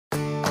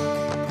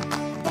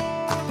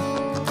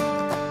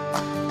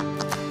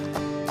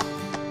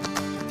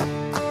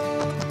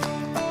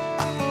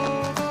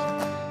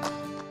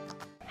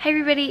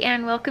everybody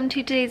and welcome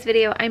to today's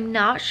video. I'm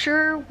not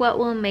sure what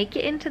will make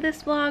it into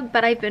this vlog,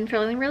 but I've been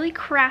feeling really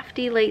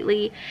crafty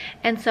lately,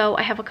 and so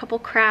I have a couple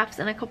crafts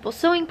and a couple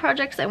sewing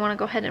projects I want to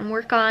go ahead and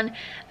work on,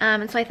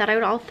 and so I thought I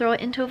would all throw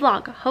it into a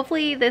vlog.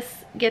 Hopefully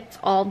this gets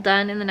all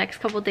done in the next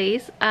couple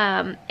days,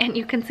 and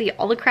you can see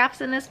all the crafts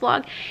in this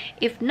vlog.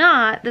 If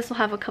not, this will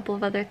have a couple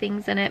of other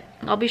things in it.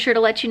 I'll be sure to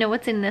let you know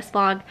what's in this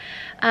vlog,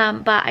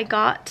 but I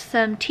got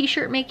some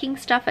t-shirt making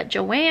stuff at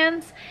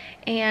Joann's,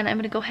 and I'm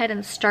gonna go ahead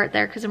and start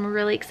there because I'm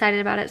really excited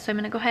about it. So I'm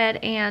gonna go ahead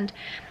and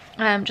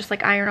just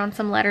like iron on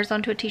some letters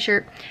onto a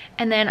t-shirt,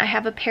 and then I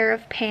have a pair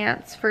of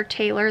pants for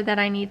Taylor that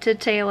I need to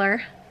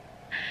tailor,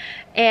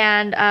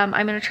 and I'm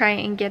gonna try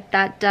and get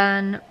that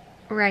done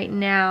right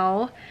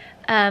now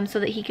so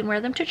that he can wear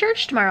them to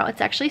church tomorrow.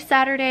 It's actually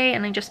Saturday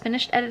and I just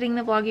finished editing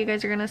the vlog you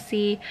guys are gonna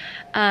see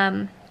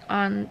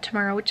on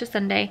tomorrow, which is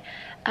Sunday.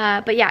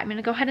 But yeah, I'm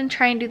gonna go ahead and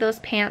try and do those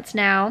pants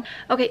now.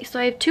 Okay,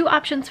 so I have two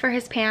options for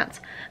his pants.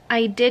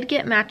 I did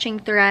get matching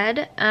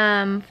thread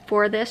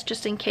for this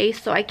just in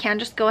case, so I can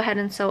just go ahead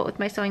and sew it with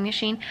my sewing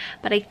machine,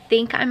 but I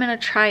think I'm gonna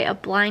try a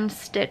blind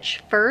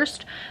stitch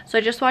first. So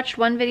I just watched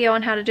one video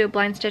on how to do a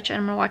blind stitch, and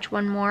I'm gonna watch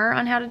one more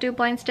on how to do a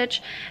blind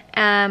stitch.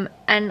 And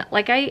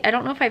like I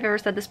don't know if I've ever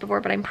said this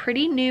before, but I'm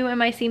pretty new in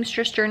my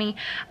seamstress journey.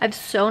 I've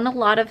sewn a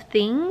lot of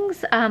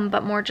things,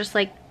 but more just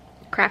like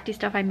crafty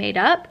stuff I made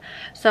up.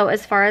 So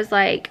as far as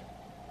like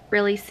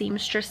really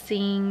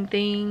seamstressing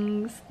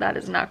things, that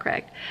is not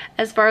correct.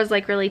 As far as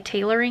like really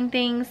tailoring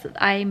things,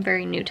 I'm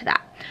very new to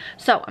that.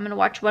 So I'm gonna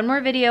watch one more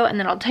video and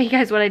then I'll tell you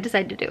guys what I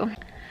decide to do.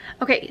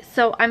 Okay,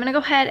 so I'm gonna go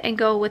ahead and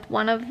go with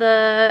one of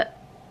the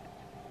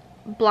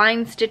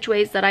blind stitch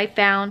ways that I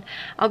found.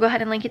 I'll go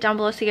ahead and link it down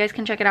below so you guys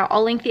can check it out.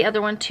 I'll link the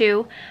other one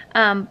too,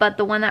 but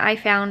the one that I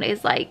found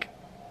is like,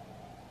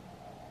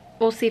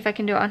 we'll see if I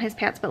can do it on his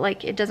pants, but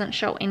like it doesn't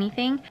show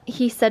anything.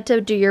 He said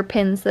to do your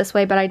pins this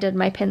way, but I did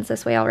my pins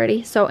this way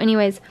already. So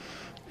anyways,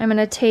 I'm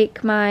gonna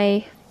take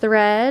my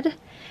thread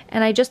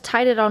and I just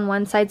tied it on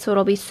one side so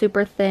it'll be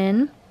super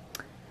thin,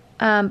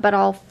 but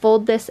I'll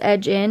fold this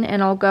edge in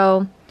and I'll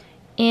go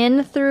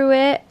in through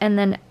it and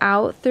then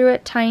out through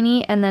it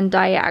tiny and then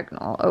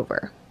diagonal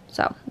over.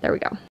 So there we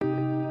go.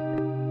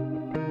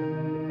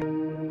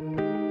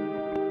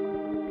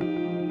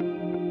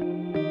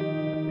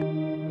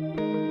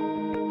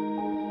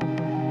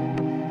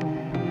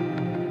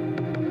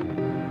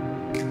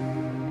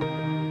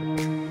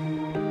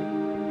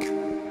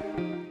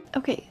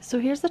 Okay, so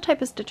here's the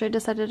type of stitch I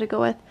decided to go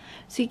with.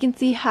 So you can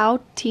see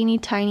how teeny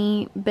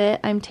tiny bit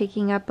I'm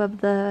taking up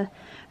of the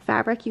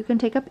fabric. You can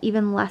take up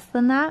even less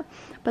than that,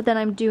 but then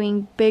I'm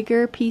doing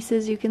bigger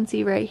pieces, you can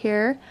see right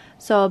here.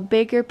 So a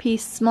bigger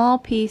piece, small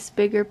piece,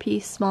 bigger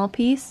piece, small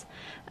piece.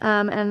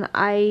 And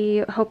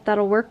I hope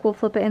that'll work. We'll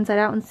flip it inside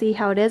out and see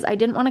how it is. I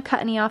didn't want to cut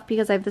any off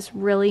because I have this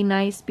really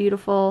nice,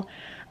 beautiful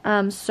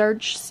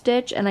serge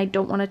stitch, and I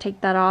don't want to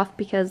take that off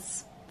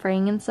because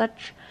fraying and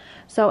such.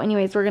 So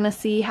anyways, we're gonna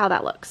see how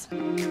that looks.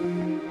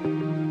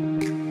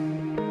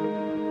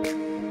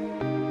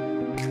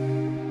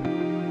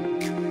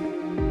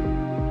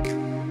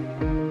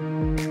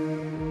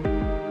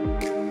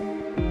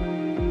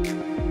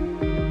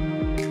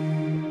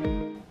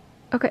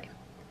 Okay,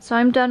 so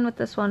I'm done with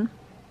this one.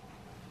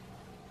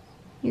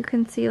 You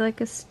can see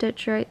like a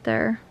stitch right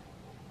there.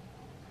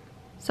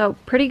 So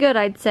pretty good,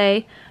 I'd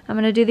say. I'm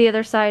gonna do the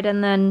other side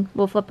and then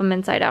we'll flip them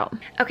inside out.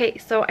 Okay,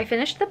 so I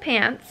finished the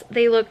pants.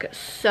 They look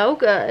so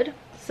good.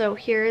 So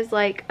here is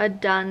like a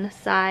done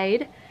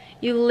side.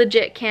 You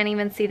legit can't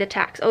even see the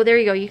tacks. Oh, there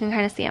you go, you can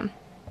kind of see them.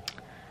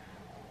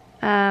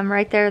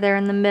 Right there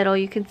in the middle,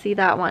 you can see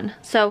that one.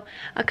 So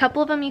a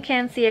couple of them you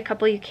can see, a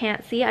couple you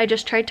can't see. I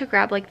just tried to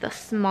grab like the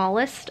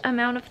smallest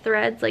amount of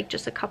threads, like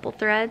just a couple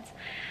threads.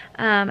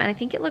 And I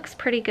think it looks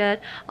pretty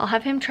good. I'll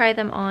have him try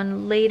them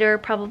on later,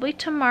 probably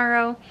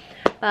tomorrow.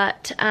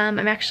 But I'm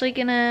actually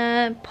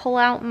gonna pull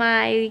out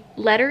my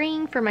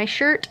lettering for my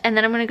shirt and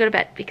then I'm gonna go to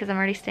bed because I'm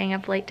already staying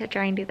up late to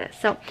try and do this.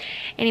 So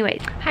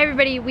anyways, hi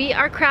everybody, we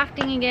are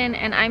crafting again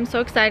and I'm so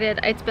excited.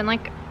 It's been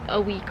like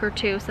a week or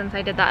two since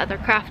I did that other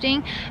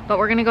crafting, but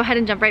we're gonna go ahead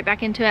and jump right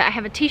back into it. I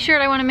have a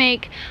t-shirt I want to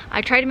make.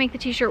 I tried to make the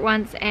t-shirt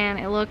once and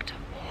it looked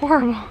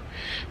horrible,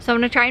 so I'm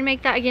gonna try and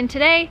make that again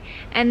today,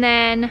 and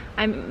then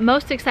I'm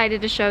most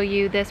excited to show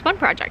you this one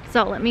project.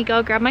 So let me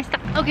go grab my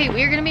stuff. Okay,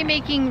 we're gonna be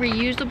making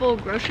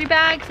reusable grocery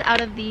bags out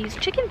of these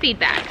chicken feed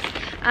bags.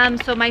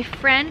 So my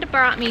friend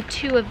brought me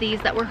two of these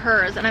that were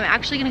hers, and I'm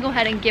actually gonna go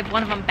ahead and give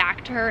one of them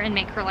back to her and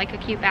make her like a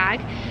cute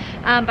bag.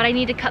 But I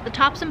need to cut the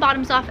tops and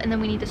bottoms off, and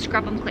then we need to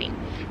scrub them clean.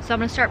 So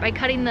I'm gonna start by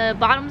cutting the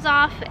bottoms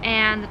off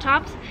and the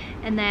tops,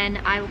 and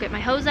then I will get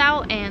my hose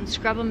out and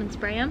scrub them and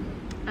spray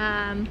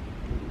them.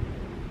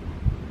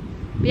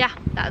 Yeah,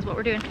 that is what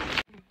we're doing.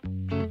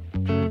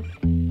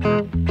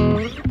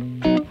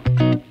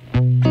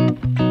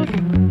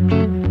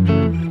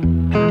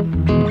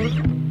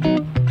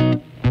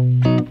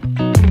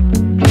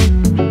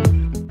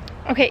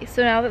 Okay,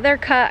 so now that they're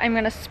cut, I'm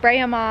gonna spray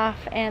them off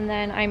and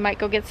then I might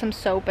go get some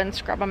soap and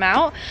scrub them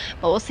out,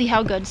 but we'll see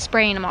how good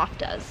spraying them off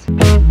does.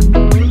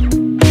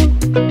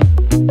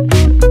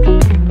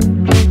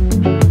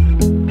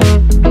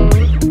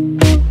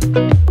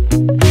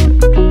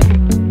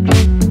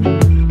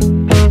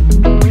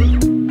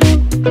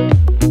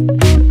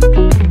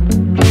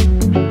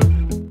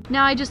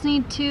 I just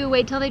need to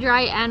wait till they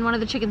dry, and one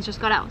of the chickens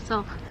just got out,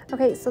 so.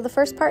 Okay, so the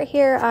first part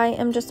here, I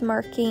am just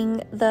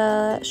marking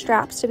the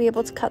straps to be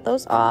able to cut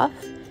those off.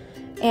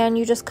 And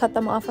you just cut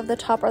them off of the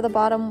top or the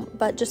bottom,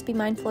 but just be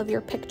mindful of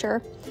your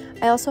picture.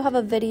 I also have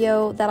a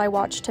video that I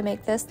watched to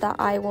make this that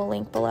I will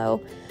link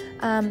below.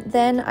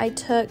 Then I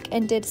took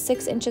and did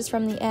 6 inches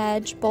from the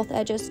edge, both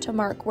edges, to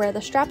mark where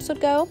the straps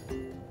would go.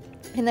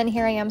 And then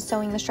here I am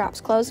sewing the straps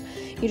closed.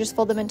 You just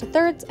fold them into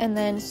thirds and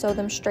then sew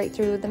them straight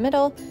through the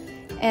middle.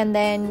 And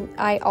then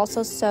I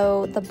also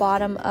sew the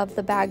bottom of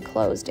the bag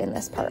closed in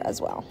this part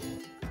as well.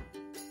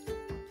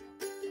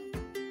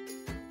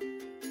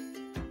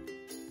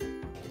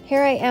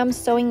 Here I am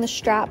sewing the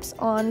straps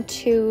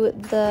onto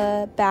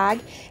the bag,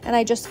 and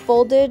I just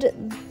folded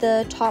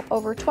the top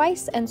over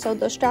twice and sewed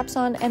those straps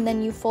on, and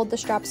then you fold the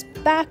straps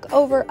back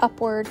over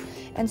upward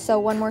and sew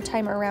one more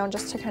time around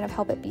just to kind of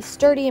help it be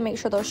sturdy and make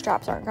sure those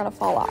straps aren't going to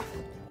fall off.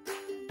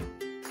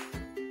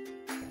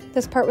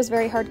 This part was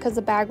very hard because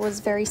the bag was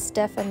very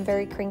stiff and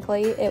very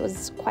crinkly. It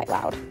was quite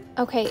loud.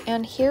 Okay,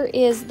 and here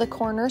is the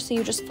corner, so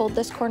you just fold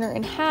this corner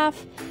in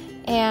half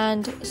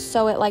and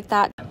sew it like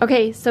that.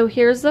 Okay, so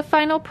here's the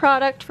final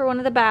product for one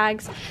of the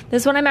bags.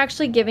 This one I'm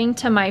actually giving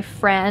to my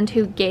friend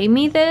who gave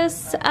me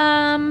this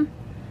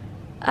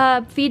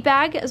feed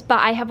bag, but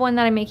I have one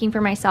that I'm making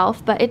for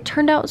myself, but it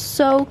turned out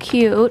so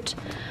cute.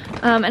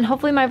 And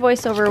hopefully my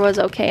voiceover was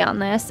okay on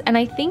this. And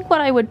I think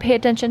what I would pay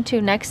attention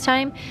to next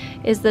time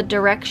is the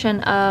direction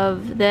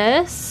of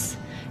this,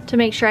 to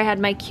make sure I had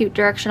my cute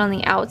direction on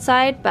the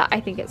outside, but I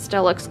think it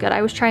still looks good.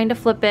 I was trying to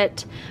flip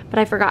it, but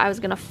I forgot I was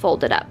gonna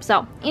fold it up.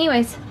 So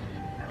anyways,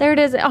 there it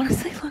is. It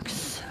honestly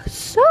looks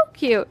so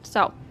cute.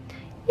 So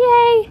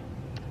yay.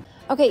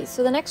 Okay,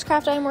 so the next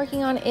craft I'm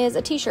working on is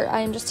a t-shirt. I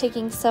am just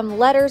taking some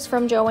letters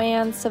from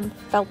Joann, some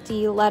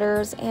felty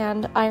letters,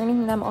 and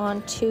ironing them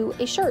onto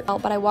a shirt.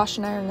 But I wash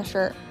and iron the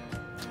shirt.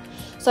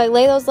 So I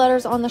lay those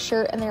letters on the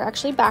shirt, and they're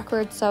actually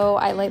backwards, so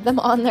I laid them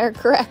on there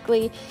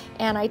correctly,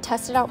 and I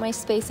tested out my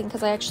spacing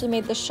because I actually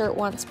made this shirt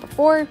once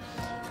before,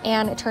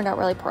 and it turned out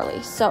really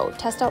poorly. So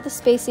test out the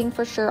spacing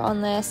for sure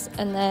on this,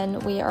 and then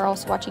we are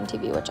also watching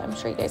TV, which I'm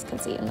sure you guys can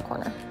see in the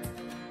corner.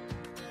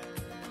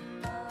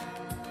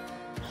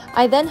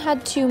 I then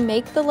had to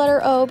make the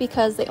letter O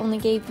because they only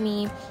gave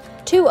me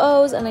 2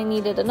 O's and I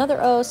needed another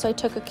O, so I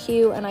took a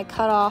Q and I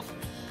cut off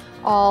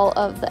all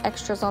of the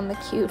extras on the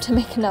Q to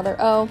make another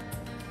O.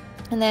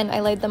 And then I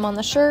laid them on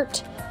the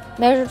shirt,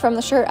 measured from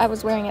the shirt I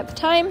was wearing at the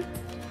time,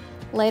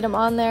 laid them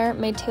on there,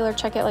 made Taylor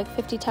check it like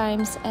 50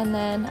 times, and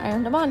then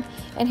ironed them on.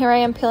 And here I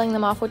am peeling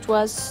them off, which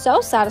was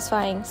so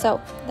satisfying. So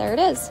there it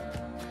is.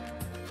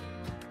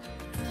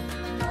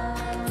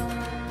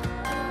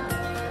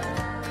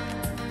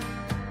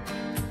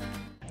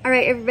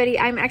 Alright everybody,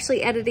 I'm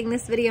actually editing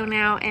this video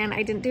now and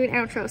I didn't do an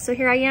outro, so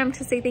here I am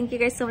to say thank you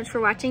guys so much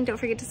for watching. Don't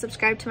forget to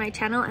subscribe to my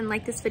channel and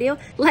like this video.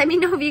 Let me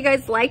know if you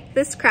guys liked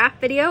this craft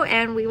video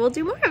and we will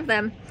do more of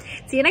them.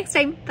 See you next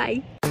time.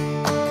 Bye.